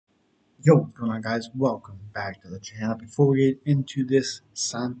Yo, what's going on, guys? Welcome back to the channel. Before we get into this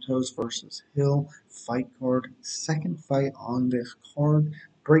Santos versus Hill fight card, second fight on this card,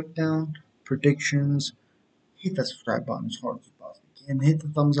 breakdown, predictions, hit that subscribe button as hard as possible. And hit the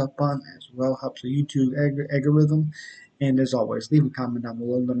thumbs up button as well, helps the YouTube algorithm. And as always, leave a comment down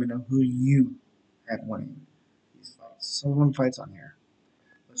below. Let me know who you had winning these fights. So, one fight's on here.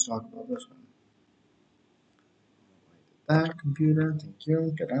 Let's talk about this one. That computer, thank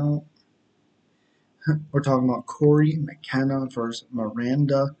you. Get out. We're talking about Cory McKenna versus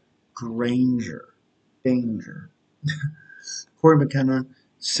Miranda Granger. Danger. Cory McKenna,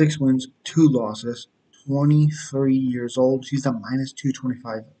 6 wins, 2 losses, 23 years old. She's a minus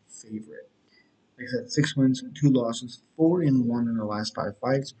 225 favorite. Like I said, 6 wins, 2 losses, 4-1 in her last 5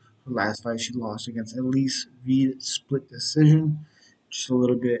 fights. Her last fight she lost against Elise via split decision. Just a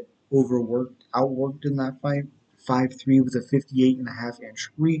little bit outworked in that fight. 5-3 with a 58.5-inch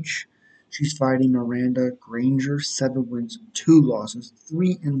reach. She's fighting Miranda Granger, 7 wins, 2 losses,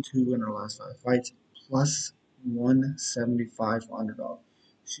 3-2 in her last 5 fights, plus 175 underdog.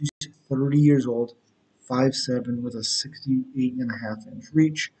 She's 30 years old, 5'7", with a 68.5-inch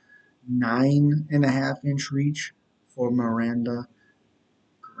reach. 9.5-inch reach for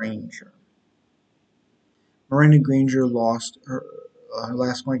Granger. Miranda Granger lost her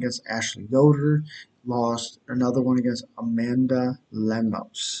last one against Ashley Yoder, lost another one against Amanda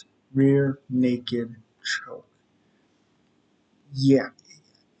Lemos. Rear naked choke. Yeah,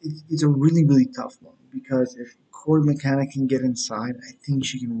 it's a really, really tough one because if Cory McKenna can get inside, I think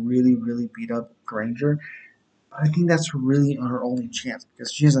she can really, really beat up Granger. I think that's really her only chance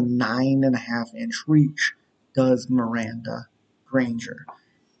because she has a 9.5-inch reach, does Miranda Granger.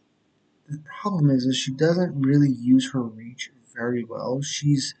 The problem is she doesn't really use her reach very well.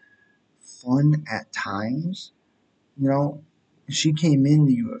 She's fun at times. You know, she came in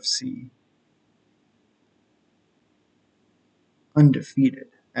the UFC undefeated,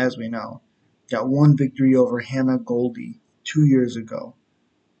 as we know. Got one victory over Hannah Goldie 2 years ago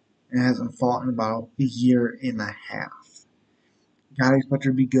and hasn't fought in about a year and a half. Gotta expect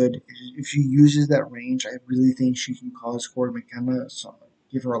her to be good. If she uses that range, I really think she can cause Cory McKenna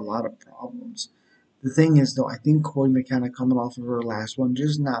give her a lot of problems. The thing is, though, I think Cory McKenna coming off of her last one,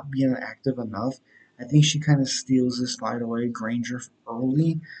 just not being active enough, I think she kind of steals this fight away, Granger,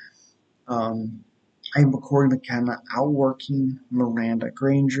 early. I am Cory McKenna outworking Miranda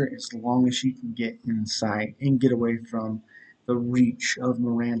Granger as long as she can get inside and get away from the reach of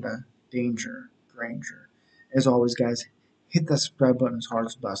Miranda Granger. As always, guys, hit that subscribe button as hard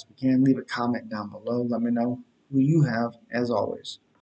as best you can. Leave a comment down below. Let me know who you have, as always.